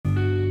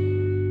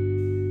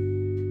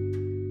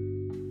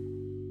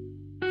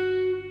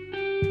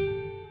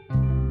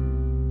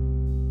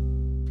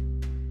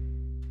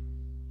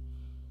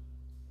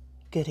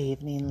Good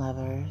evening,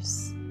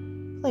 lovers.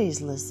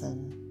 Please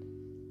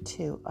listen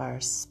to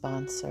our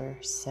sponsor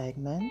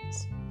segment,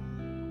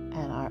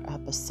 and our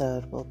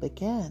episode will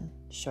begin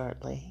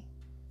shortly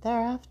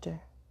thereafter.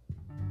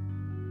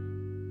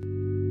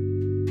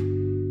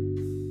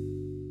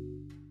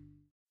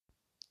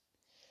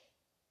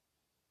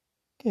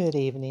 Good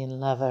evening,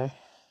 lover.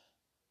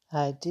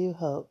 I do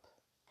hope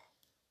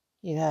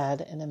you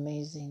had an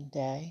amazing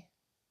day.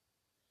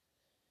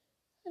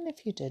 And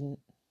if you didn't,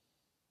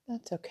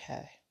 that's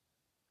okay.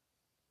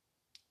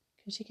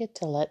 Because you get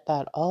to let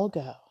that all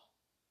go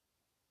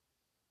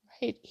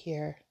right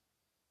here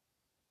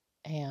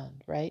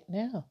and right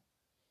now.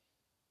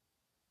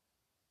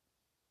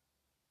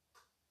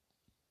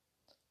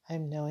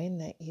 I'm knowing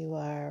that you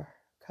are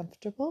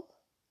comfortable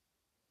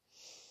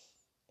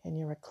in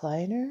your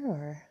recliner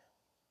or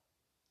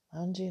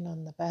lounging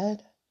on the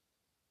bed.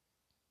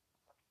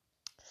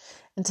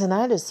 And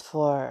tonight is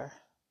for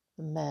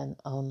men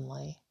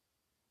only,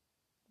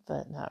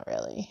 but not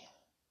really.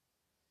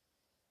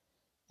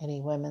 Any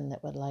women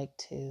that would like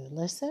to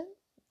listen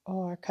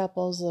or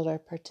couples that are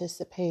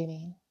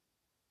participating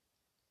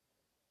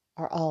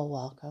are all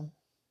welcome.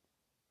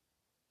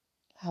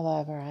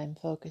 However, I'm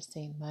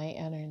focusing my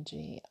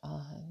energy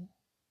on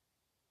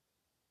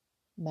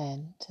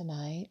men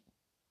tonight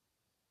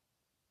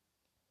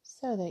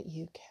so that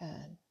you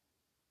can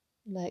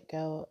let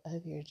go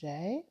of your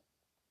day,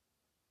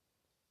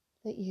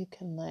 that you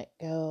can let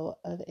go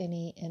of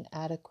any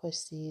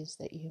inadequacies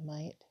that you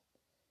might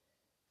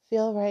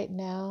feel right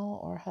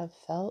now or have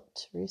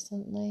felt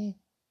recently.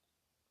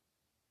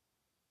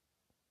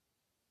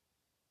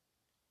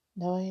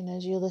 Knowing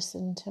as you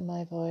listen to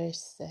my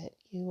voice that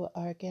you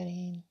are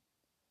getting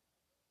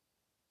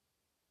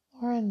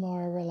more and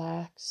more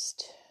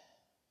relaxed,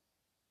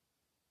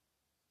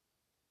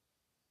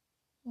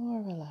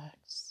 more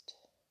relaxed.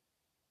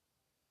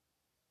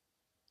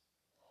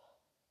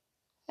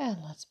 And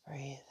let's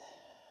breathe.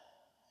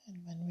 And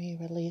when we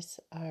release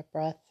our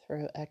breath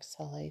through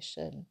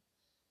exhalation,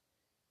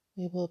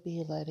 we will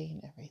be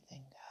letting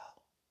everything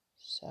go.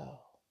 So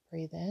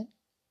breathe in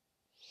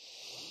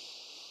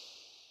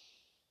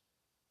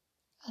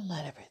and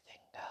let everything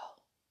go.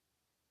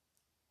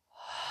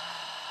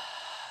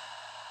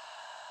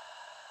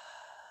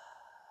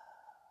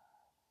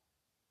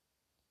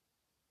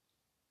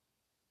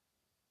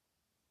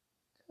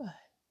 Good.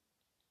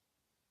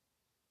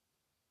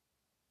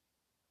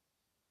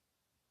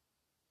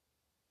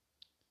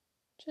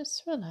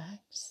 Just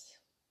relax.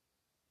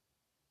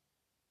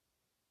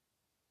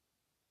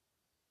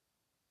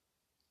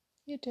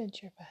 You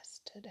did your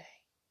best today.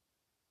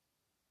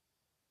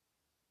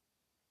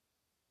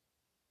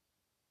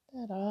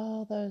 Let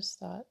all those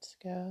thoughts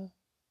go.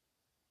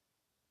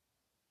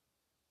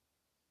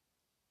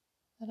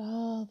 Let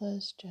all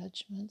those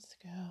judgments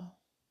go.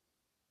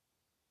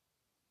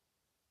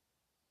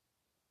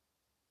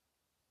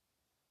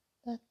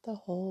 Let the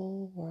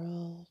whole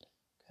world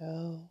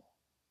go.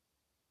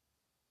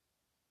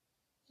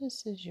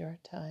 This is your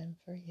time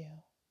for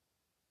you.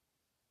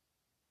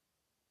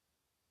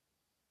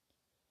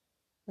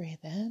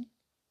 Breathe in.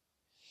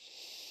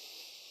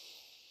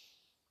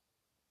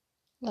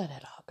 Let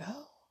it all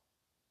go.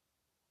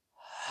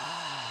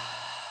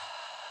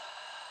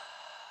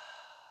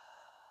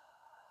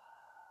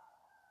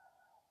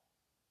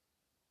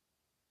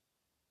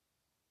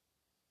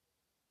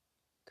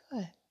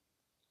 Good.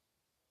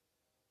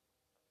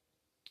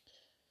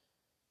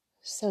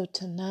 So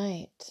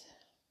tonight,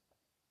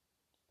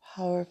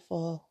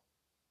 powerful,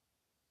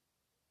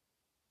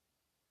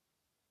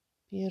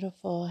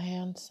 beautiful,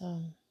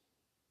 handsome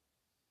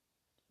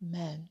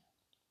men,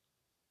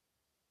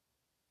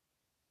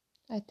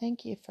 I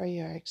thank you for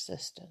your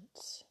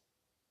existence.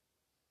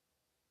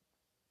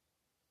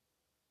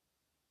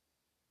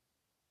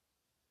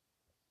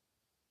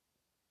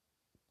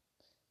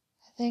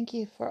 I thank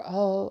you for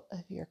all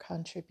of your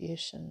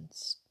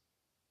contributions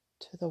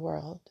to the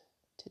world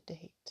to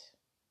date.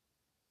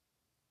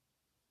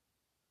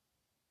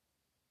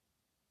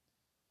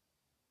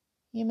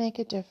 You make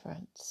a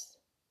difference.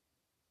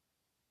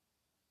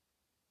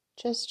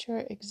 Just your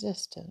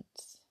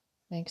existence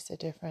makes a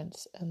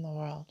difference in the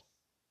world.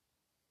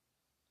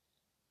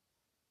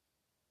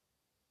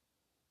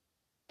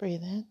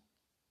 Breathe in.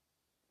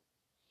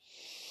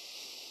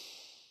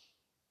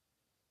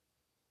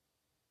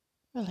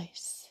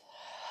 Release.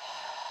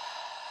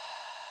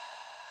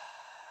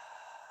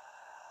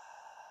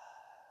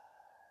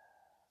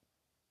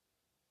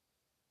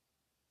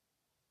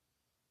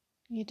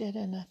 You did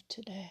enough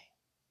today.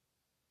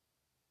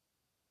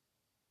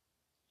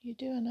 You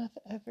do enough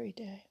every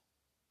day.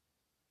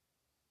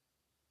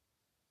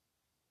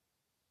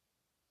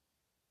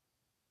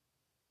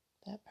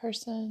 That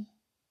person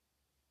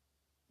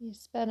you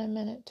spent a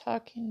minute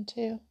talking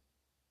to,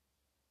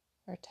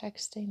 or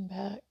texting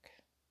back,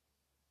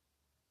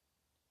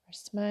 or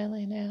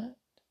smiling at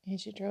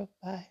as you drove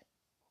by,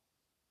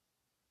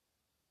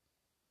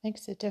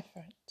 makes a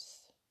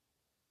difference.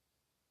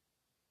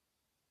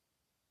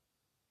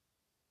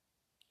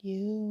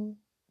 You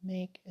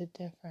make a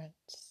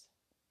difference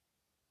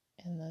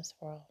in this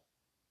world,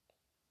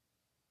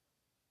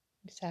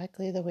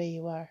 exactly the way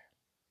you are.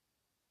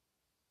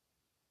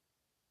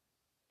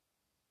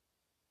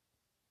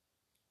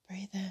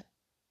 Breathe in.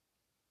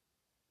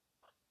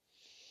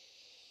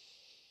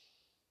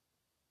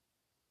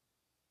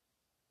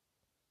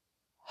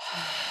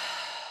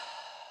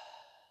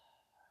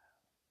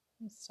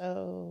 I'm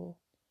so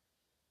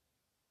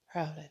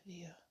proud of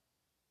you.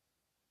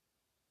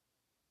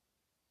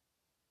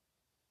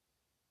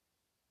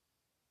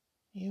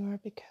 You are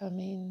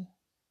becoming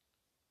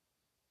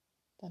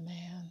the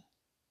man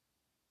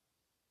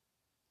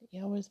that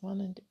you always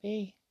wanted to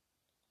be.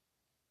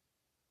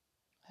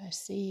 I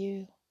see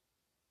you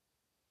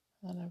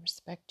and I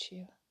respect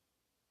you.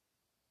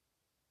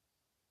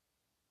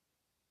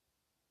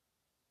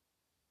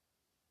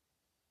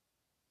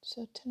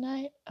 So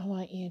tonight, I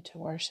want you to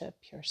worship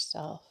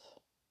yourself.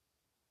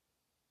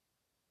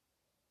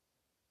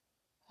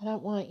 I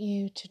don't want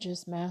you to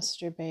just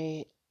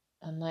masturbate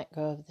and let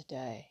go of the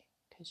day,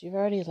 because you've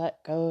already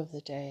let go of the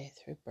day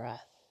through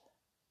breath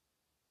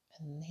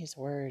and these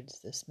words,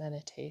 this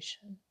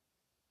meditation.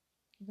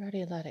 You've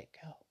already let it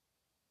go.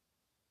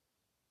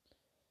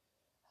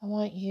 I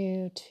want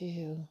you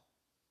to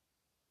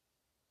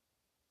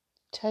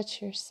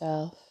touch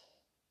yourself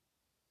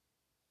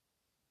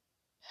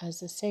as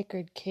the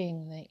sacred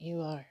king that you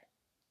are.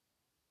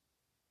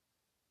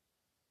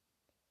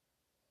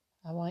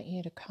 I want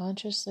you to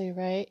consciously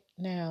right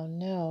now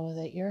know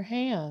that your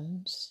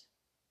hands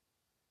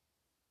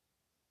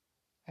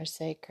are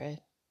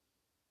sacred.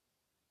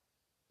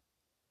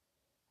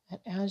 And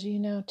as you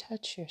now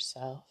touch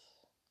yourself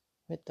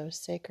with those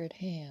sacred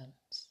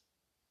hands,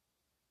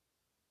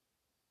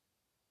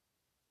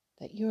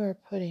 that you are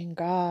putting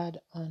God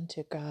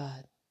onto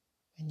God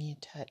when you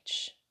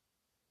touch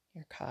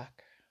your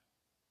cock.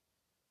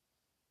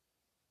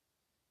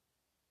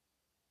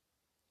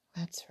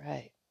 That's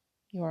right.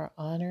 You are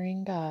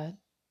honoring God.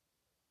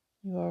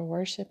 You are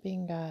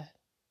worshiping God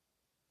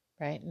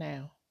right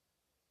now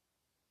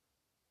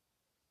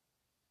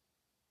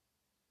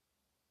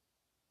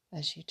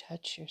as you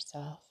touch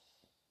yourself,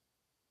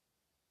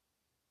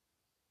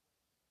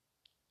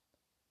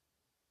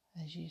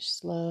 as you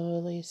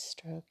slowly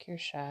stroke your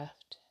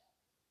shaft.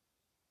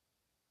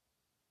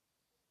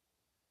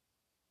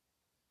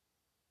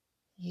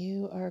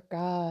 You are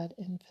God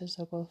in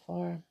physical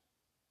form.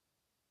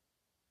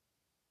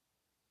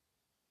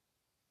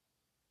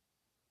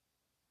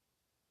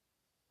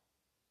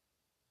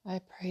 I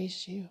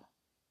praise you.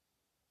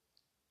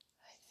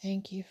 I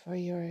thank you for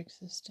your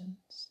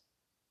existence.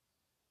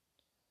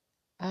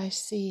 I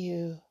see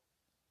you,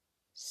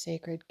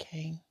 sacred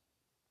King.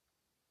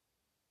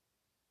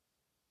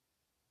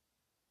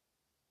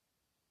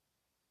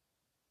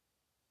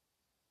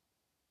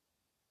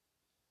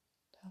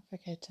 Don't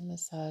forget to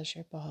massage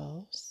your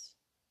balls,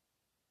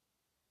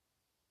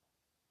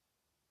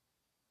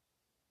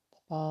 the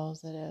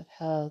balls that have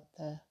held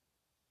the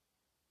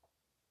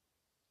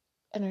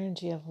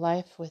energy of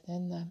life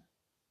within them.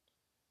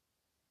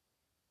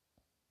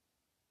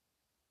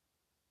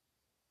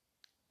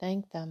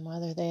 Thank them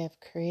whether they have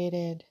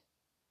created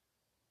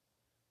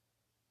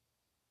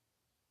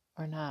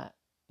or not.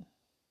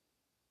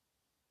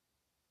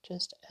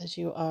 Just as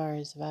you are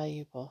is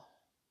valuable.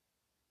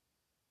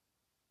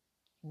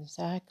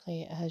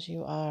 Exactly as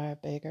you are,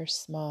 big or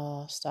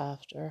small,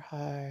 soft or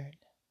hard,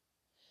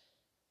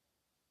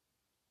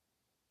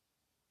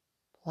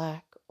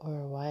 black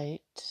or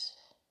white.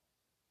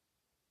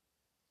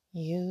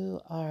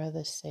 You are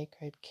the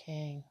sacred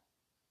king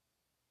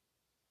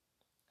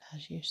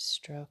as you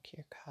stroke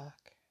your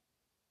cock,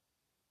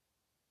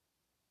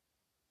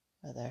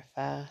 whether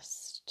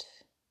fast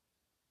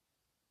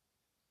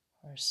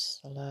or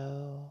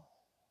slow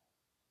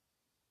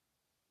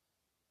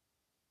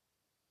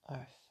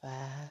or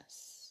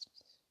fast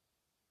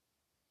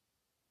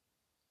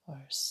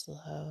or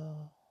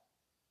slow,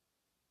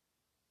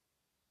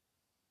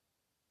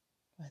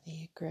 whether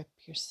you grip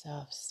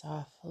yourself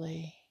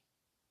softly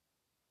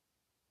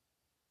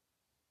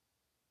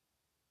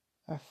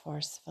or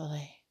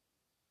forcefully.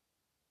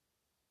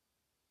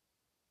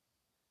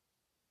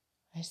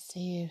 I see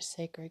you,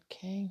 sacred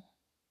king.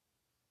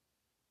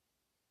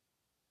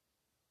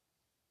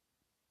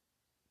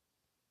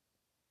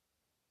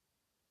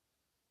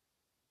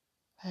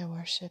 I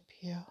worship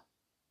you.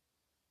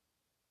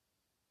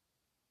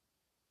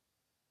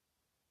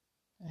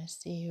 I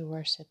see you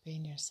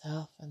worshiping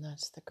yourself, and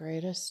that's the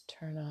greatest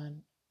turn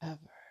on ever.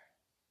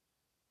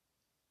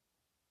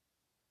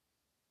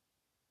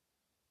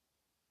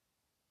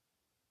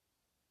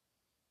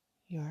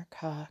 Your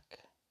cock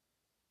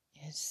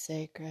is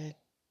sacred.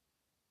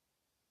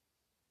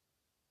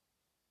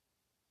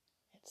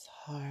 It's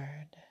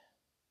hard.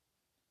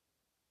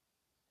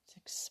 It's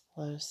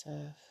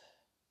explosive.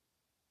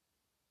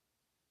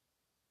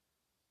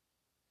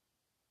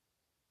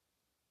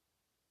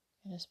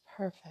 It is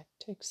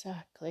perfect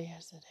exactly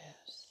as it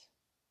is.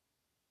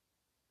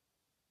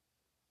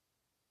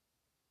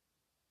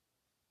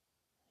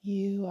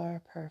 You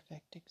are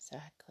perfect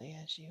exactly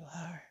as you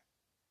are.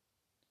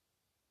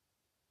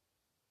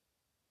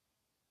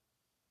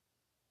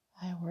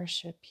 I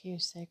worship you,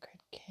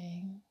 Sacred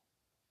King.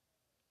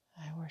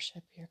 I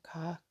worship your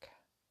cock.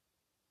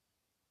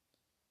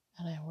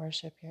 And I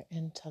worship your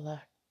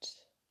intellect.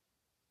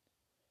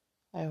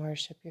 I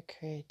worship your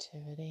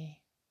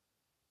creativity.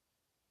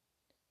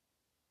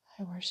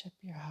 I worship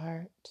your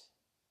heart.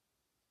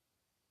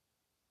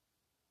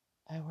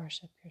 I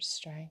worship your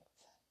strength.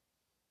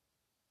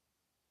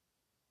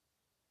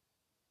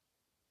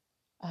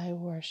 I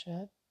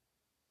worship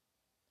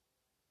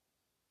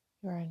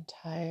your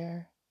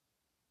entire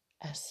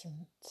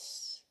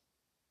essence.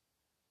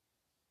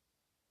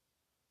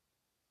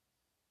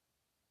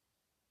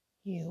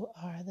 You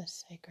are the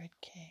Sacred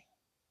King.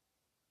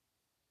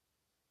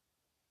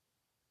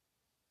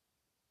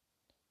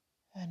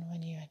 And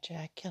when you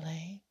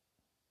ejaculate,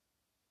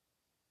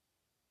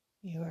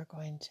 you are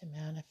going to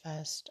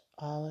manifest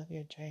all of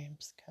your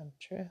dreams come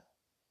true.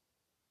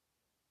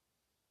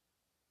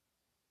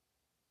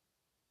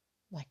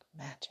 Like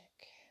magic.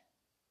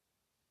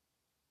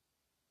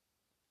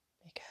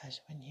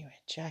 Because when you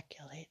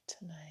ejaculate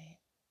tonight,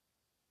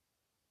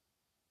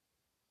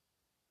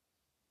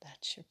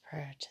 that's your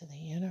prayer to the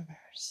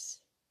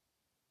universe.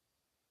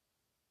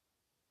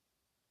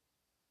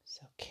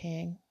 So,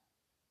 King,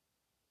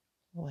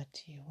 what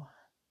do you want?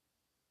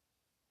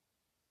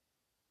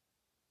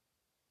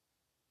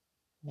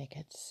 Make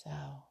it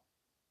so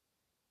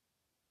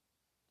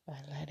by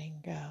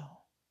letting go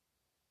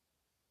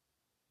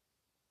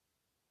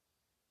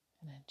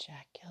and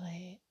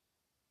ejaculate.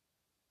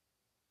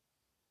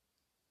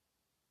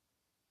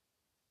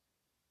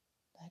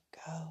 Let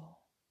go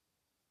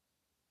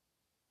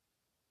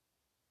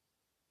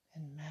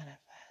and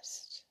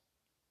manifest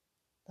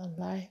the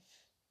life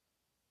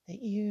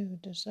that you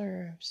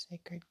deserve,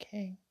 Sacred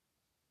King.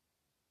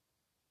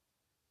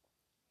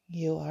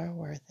 You are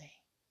worthy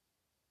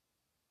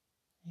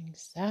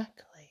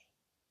exactly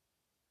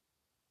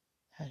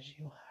as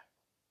you are.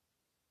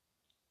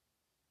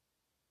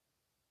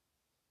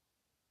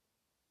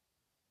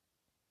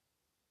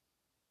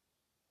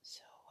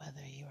 So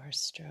whether you are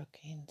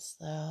stroking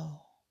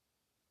slow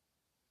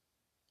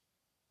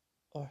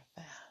or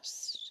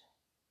fast,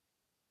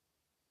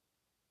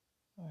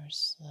 or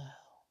slow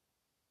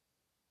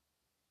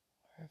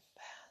or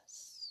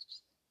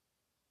fast,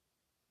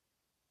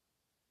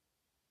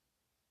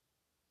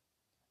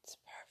 it's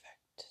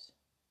perfect.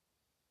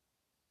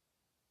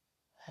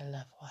 I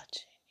love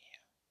watching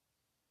you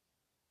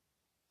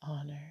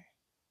honor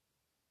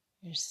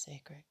your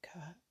sacred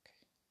cock.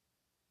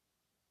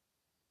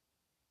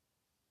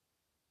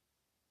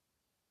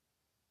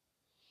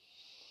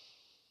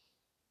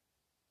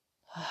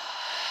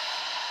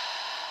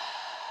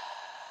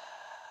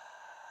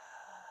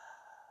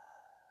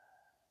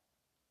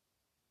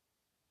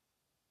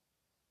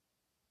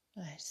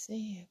 I see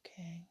you,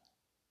 King.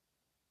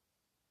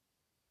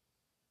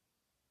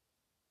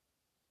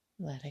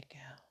 Let it go.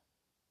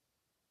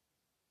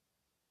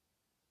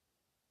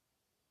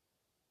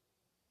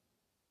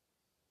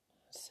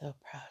 I'm so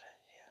proud of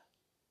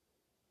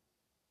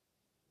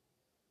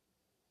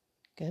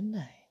you. Good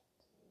night.